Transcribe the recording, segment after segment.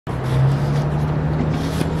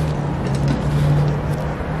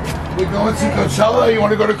We're going to Coachella. You want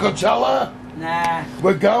to go to Coachella? Nah.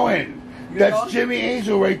 We're going. That's Jimmy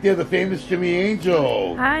Angel right there, the famous Jimmy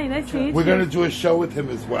Angel. Hi, nice to meet you. We're going to do a show with him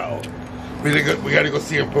as well. We got to go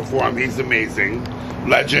see him perform. He's amazing.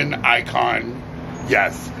 Legend, icon.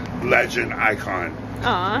 Yes, legend, icon.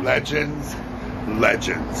 Aww. Legends.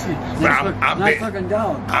 Not fucking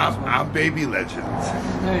down. I'm baby legends.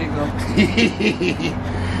 There you go.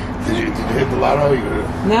 Did you hit the lotto?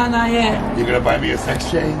 No, not yet. You gonna buy me a sex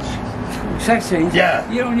change? Sex change?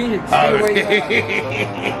 Yeah. You don't need it. Stay where you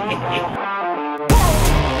are.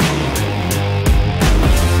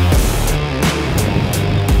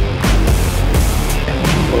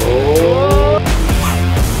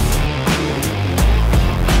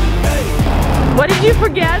 What did you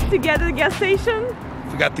forget to get at the gas station?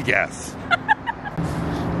 Forgot the gas.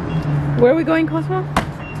 Where are we going, Cosmo?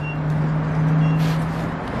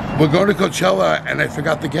 We're going to Coachella and I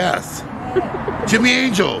forgot the gas. Jimmy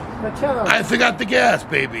Angel. Coachella. I forgot the gas,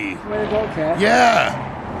 baby. Where to go, Cat?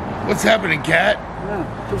 Yeah. What's happening, Cat?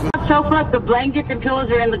 Sofa, the blankets and pillows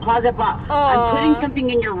are in the closet box. I'm putting something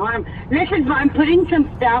in your room. Listen, I'm putting some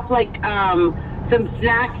stuff like some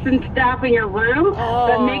snacks and stuff in your room.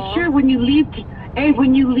 But make sure when you leave,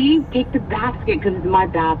 take the basket because it's my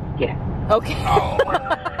basket. Okay. Oh.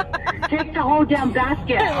 Take the whole damn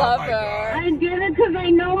basket. I love her. I did it because I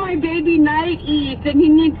know my baby night eats and he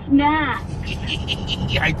needs snacks.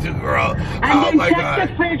 I do, girl. And then check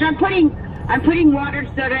the fridge. I'm putting water,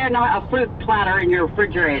 soda, and a fruit platter in your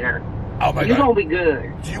refrigerator. Oh my God. You're gonna be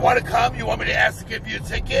good. Do you want to come? You want me to ask to give you a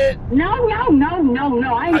ticket? No. I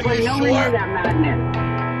ain't going nowhere near that madness.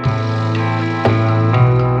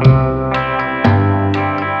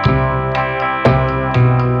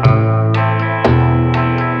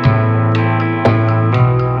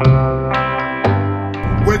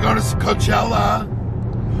 We're going to Coachella.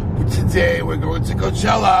 Today we're going to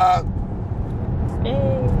Coachella. Hey.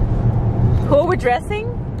 Who are we dressing?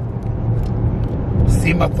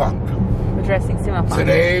 Sima Funk. We're dressing Sima Funk.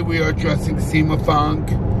 Today we are dressing Sima Funk.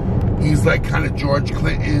 He's like kind of George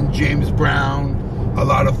Clinton, James Brown, a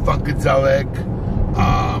lot of funkadelic.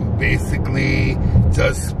 Basically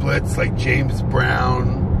does splits like James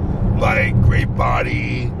Brown, like great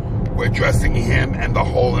body. We're dressing him and the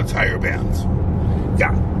whole entire band.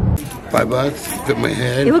 Yeah. $5, fit my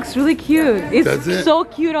head. It looks really cute. It's Does it? so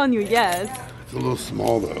cute on you, yes. It's a little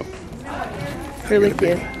small though. Really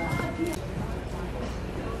cute.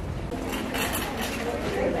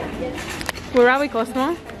 Where are we,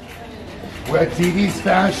 Cosmo? We're at DD's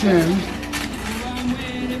Fashion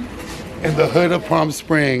in the hood of Palm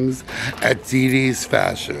Springs at DD's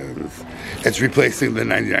Fashions. It's replacing the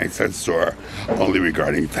 99-cent store, only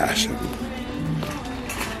regarding fashion.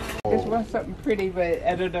 This was something pretty, but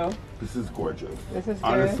I don't know. This is gorgeous. This is good.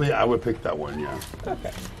 Honestly, I would pick that one, yeah.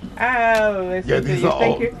 Okay. Oh, Yeah, these are all.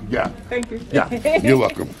 Thank you. Yeah. Thank you. Yeah, you're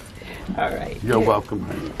welcome. All right. You're welcome,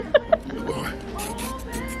 honey.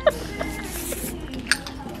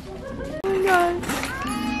 Oh my God.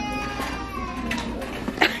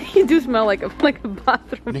 You do smell like a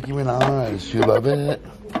bathroom. Nicki Minaj, you love it?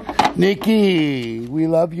 Nicki, we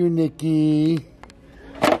love you, Nicki.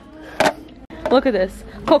 Look at this.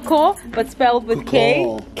 Coco, but spelled with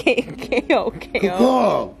Coco. K-O.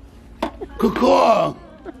 Coco. Coco.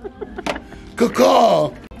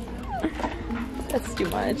 Coco. That's too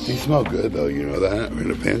much. They smell good though, you know that?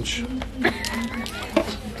 In a pinch.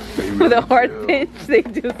 With a hard pinch, they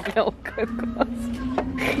do smell good.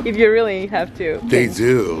 If you really have to. They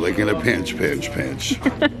do, like in a pinch.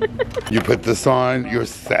 You put this on, you're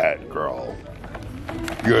set, girl.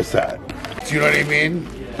 You're set. Do you know what I mean?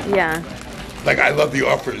 Yeah. Like, I love the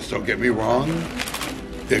offers, don't get me wrong.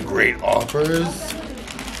 They're great offers.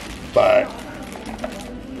 But,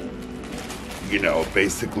 you know,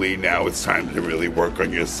 basically now it's time to really work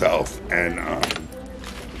on yourself and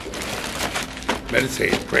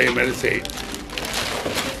meditate, pray and meditate.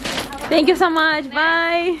 Thank you so much.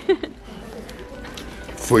 Bye.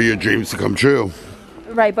 For your dreams to come true.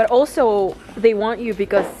 Right, but also they want you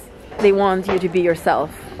because they want you to be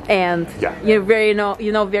yourself. And yeah. you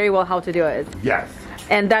know very well how to do it. Yes.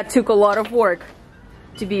 And that took a lot of work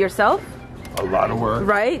to be yourself. A lot of work.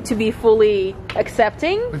 Right? To be fully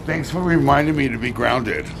accepting. But thanks for reminding me to be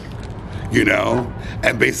grounded, you know,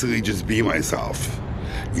 and basically just be myself,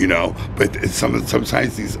 you know. But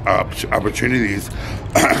sometimes these opportunities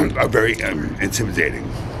are very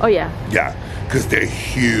intimidating. Oh yeah. Yeah, because they're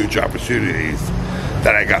huge opportunities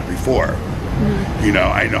that I got before. Mm-hmm. You know,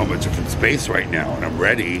 I know I'm a different space right now and I'm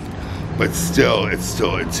ready, but still, it's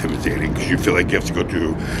still intimidating because you feel like you have to go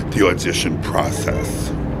through the audition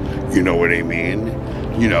process. You know what I mean?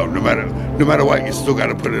 You know, no matter what, you still got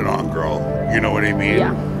to put it on, girl. You know what I mean?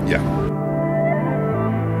 Yeah. Yeah.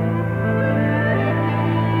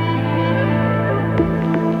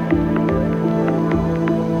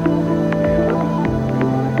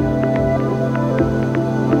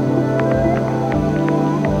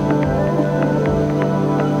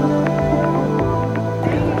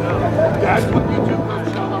 That's what you do,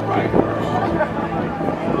 Coachella, right?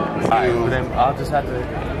 Alright, well then I'll just have to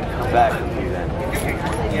come back with you then.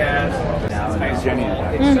 Yes. Eugenia.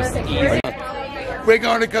 We're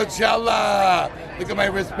going to Coachella. Look at my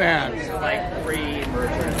wristband. Like free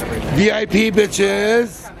merch. VIP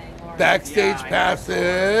bitches. Backstage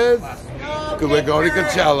passes. We're going to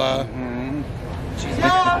Coachella.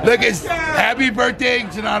 Look, it's happy birthday,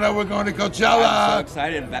 Janata. We're going to Coachella. I'm so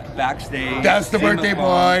excited. Backstage. That's the birthday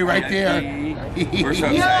boy right there. We're so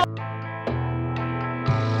excited.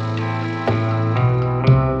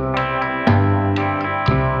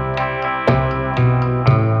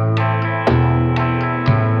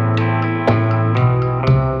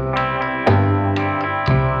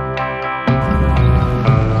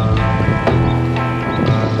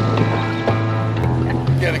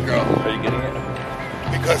 Get it, girl. Are you getting it?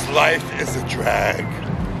 Because life is a drag.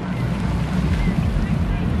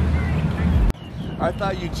 I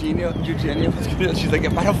thought Eugenia was gonna. She's like,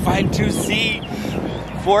 if I don't find 2C,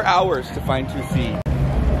 4 hours to find 2C.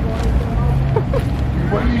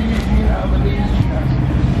 What do you need out of these?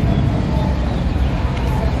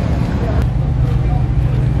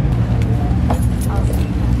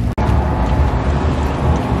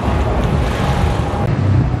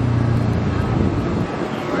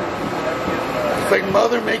 It's like,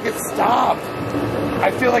 mother, make it stop.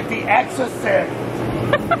 I feel like the exorcist.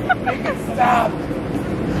 Make it stop.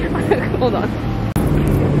 Hold on.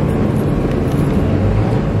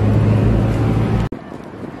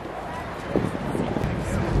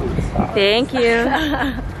 Thank you.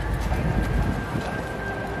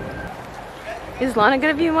 Is Lana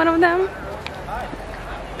gonna be one of them?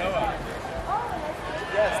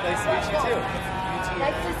 Yes, nice to meet you too.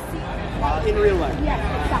 Nice to see you. In real life.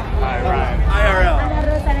 IRL.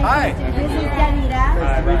 Hi. This is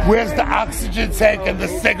Yanira. Where's the oxygen tank and the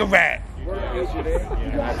cigarette?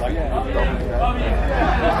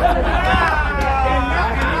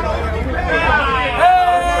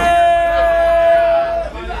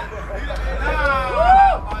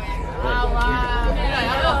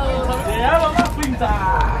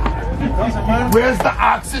 Where's the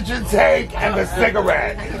oxygen tank and the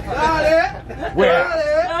cigarette? Where?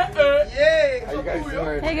 How you guys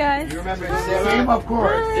doing? Hey guys. Same, of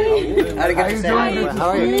course. How you doing? How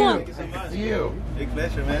are you? Good to see you.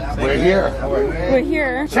 We're here. We're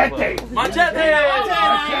here. Machete. Machete.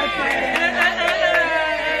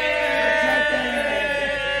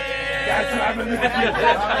 That's what I've been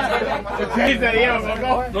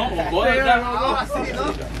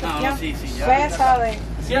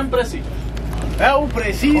Siempre sí. Es un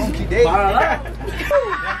preciso.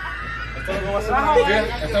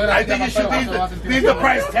 I think you should leave the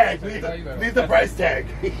price tag. Leave the price tag.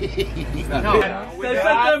 So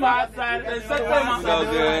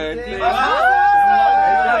good.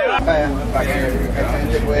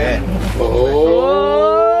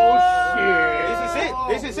 Oh, shit.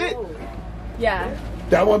 This is it. Yeah.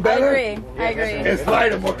 That one better? I agree. It's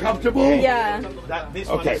lighter, more comfortable? Yeah.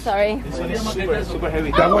 Okay. Sorry. Super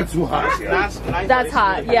heavy. That one's too hot. That's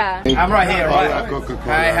hot. Yeah. I'm right here, right?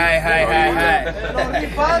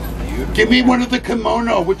 Hi. Give me one of the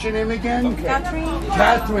kimono. What's your name again? Catherine.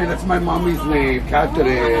 Catherine. That's my mommy's name.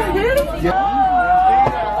 Catherine. Yeah.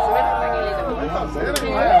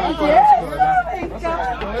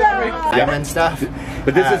 And stuff.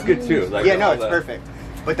 But this is good too. Like Yeah, no, it's perfect.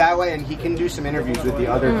 But that way, and he can do some interviews with the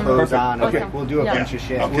other clothes on. Okay. We'll do a bunch of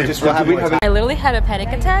shit. Okay. We'll have more time. I literally had a panic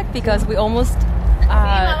attack because we almost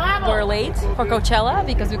were late for Coachella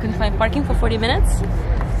because we couldn't find parking for 40 minutes.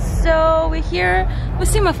 So we're here with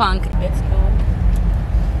Sima Funk.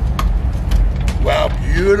 Wow,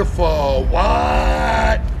 beautiful.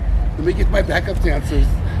 What? Let me get my backup dancers.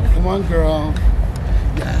 Come on, girl.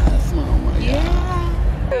 Yes, mama.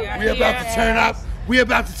 Yeah. We're about to turn up. We're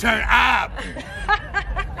about to turn up.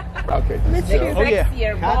 Okay. Oh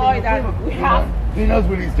yeah. Boy, that we have. He knows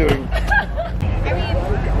what he's doing. We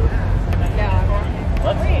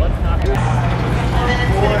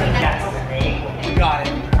got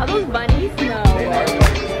it. Are those bunnies? No.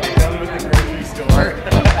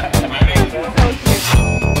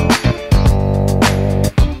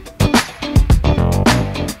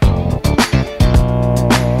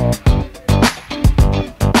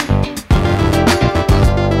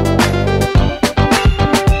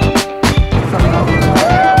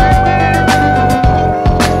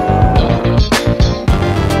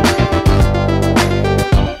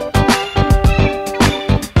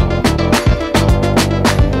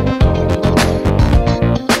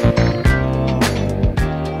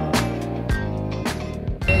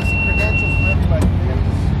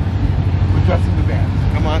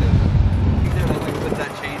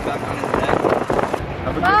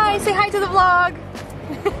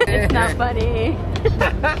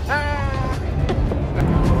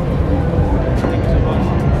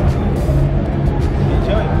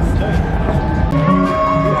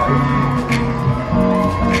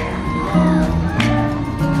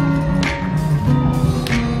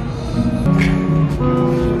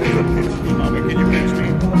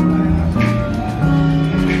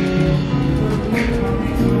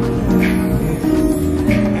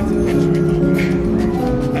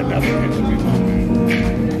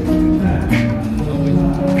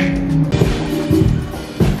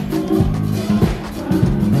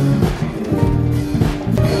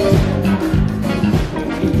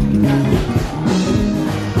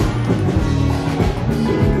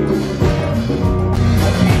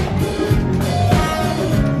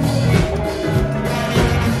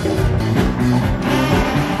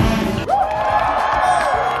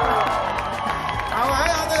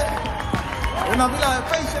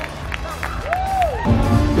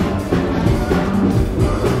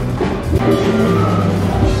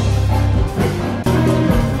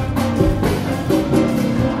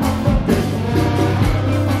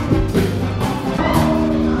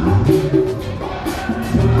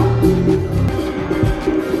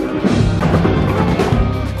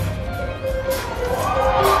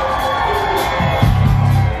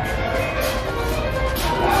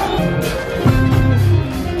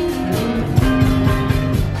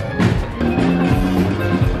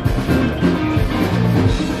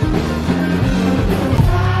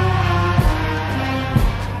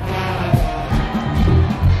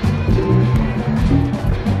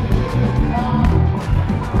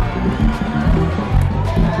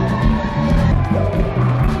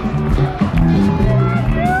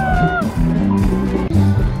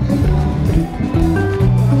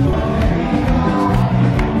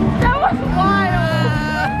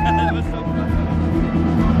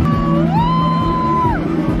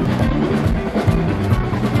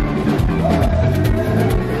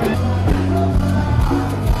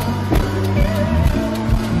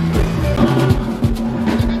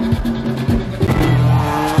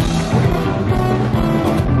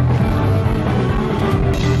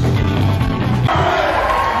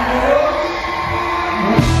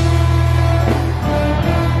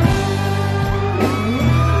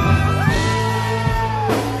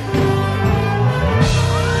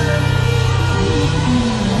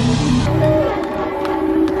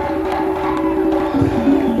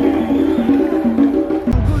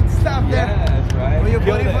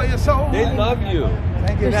 They love you.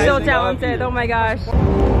 You're so talented. Oh my gosh.